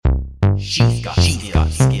She's got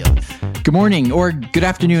skills. Good morning, or good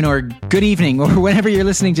afternoon, or good evening, or whenever you're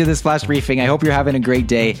listening to this flash briefing. I hope you're having a great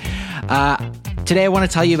day. Today I want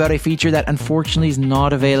to tell you about a feature that unfortunately is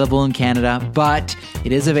not available in Canada, but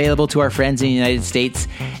it is available to our friends in the United States,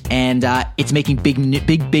 and it's making big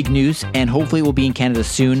news, and hopefully it will be in Canada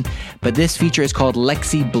soon. But this feature is called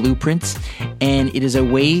Lexi Blueprints, and it is a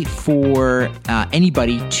way for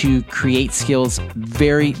anybody to create skills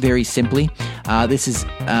very, very simply. This is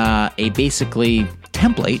a basically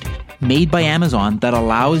template made by Amazon that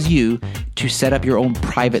allows you to set up your own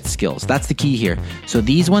private skills. That's the key here. So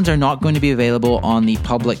these ones are not going to be available on the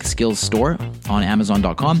public skills store on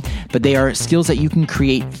Amazon.com, but they are skills that you can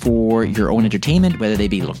create for your own entertainment, whether they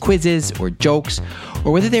be little quizzes or jokes,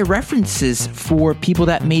 or whether they're references for people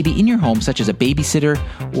that may be in your home, such as a babysitter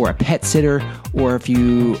or a pet sitter, or if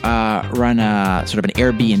you run a sort of an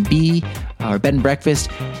Airbnb or bed and breakfast.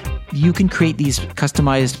 You can create these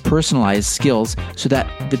customized, personalized skills so that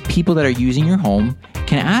the people that are using your home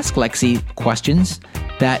can ask Lexi questions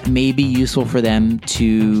that may be useful for them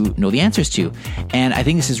to know the answers to. And I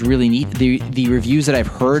think this is really neat. The reviews that I've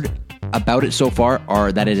heard about it so far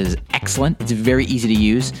are that it is excellent. It's very easy to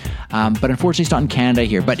use, but unfortunately it's not in Canada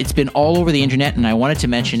here, but it's been all over the internet, and I wanted to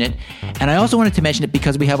mention it. And I also wanted to mention it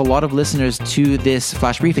because we have a lot of listeners to this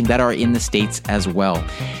flash briefing that are in the States as well.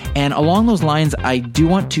 And along those lines, I do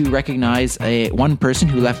want to recognize one person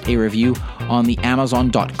who left a review on the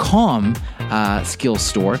Amazon.com skills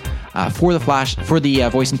store for the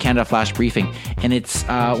Voice in Canada flash briefing, and it's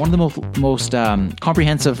one of the most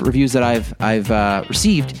comprehensive reviews that I've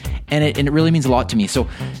received, and it really means a lot to me. So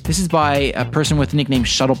this is by a person with the nickname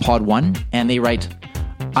ShuttlePod1, and they write,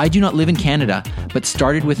 I do not live in Canada, but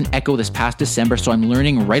started with an Echo this past December, so I'm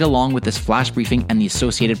learning right along with this flash briefing and the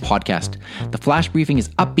associated podcast. The flash briefing is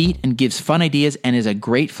upbeat and gives fun ideas and is a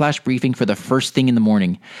great flash briefing for the first thing in the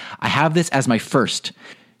morning. I have this as my first.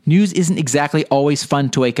 News isn't exactly always fun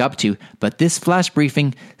to wake up to, but this flash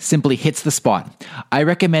briefing simply hits the spot. I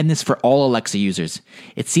recommend this for all Alexa users.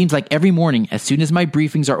 It seems like every morning, as soon as my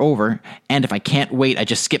briefings are over, and if I can't wait, I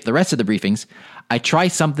just skip the rest of the briefings, I try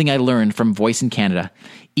something I learned from Voice in Canada.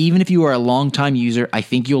 Even if you are a long-time user, I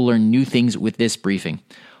think you'll learn new things with this briefing.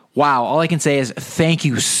 Wow, all I can say is thank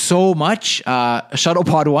you so much,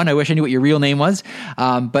 ShuttlePod1. I wish I knew what your real name was,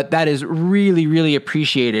 but that is really, really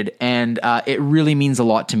appreciated, and it really means a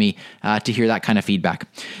lot to me to hear that kind of feedback.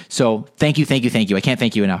 So thank you. I can't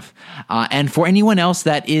thank you enough. And for anyone else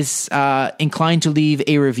that is inclined to leave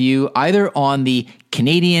a review, either on the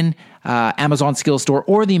Canadian Amazon Skills Store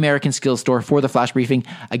or the American Skills Store for the flash briefing,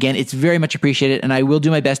 again, it's very much appreciated, and I will do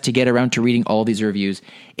my best to get around to reading all these reviews.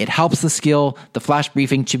 It helps the flash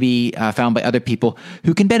briefing, to be found by other people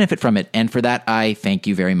who can benefit from it, and for that, I thank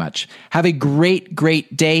you very much. Have a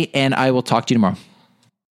great day, and I will talk to you tomorrow.